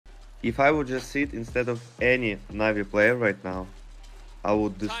If I would just sit instead of any NaVi player right now, I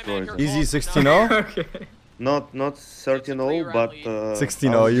would destroy them. Easy 16-0? Okay. Not 13-0, but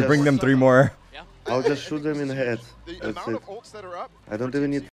 16-0. You bring them 3 more. I'll just shoot them in the head. That's it. I don't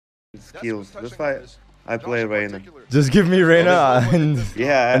even need skills. That's why I play Reyna. Just give me Reyna and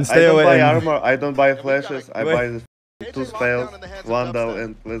yeah, and stay I don't away. buy armor. I don't buy flashes. I buy the 2 spells, Vandal,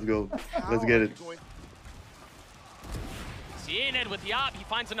 and let's go. Let's get it. CNED with the op, he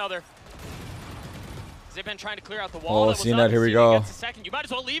finds another. They've been trying to clear out the wall. Oh, CNED, here we go. You might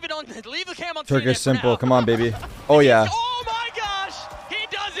as well leave the cam on Turkish CNED simple, now. come on, baby. Oh yeah. Oh my gosh, he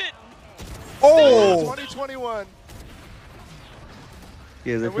does it. Oh! 2021.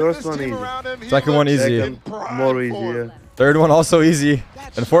 Yeah, the first one easy. Second one easy. Second, more easy, yeah. Third one also easy.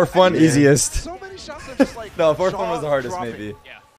 And fourth one, easiest. So many shots are just like No, fourth one was the hardest, maybe. Yeah.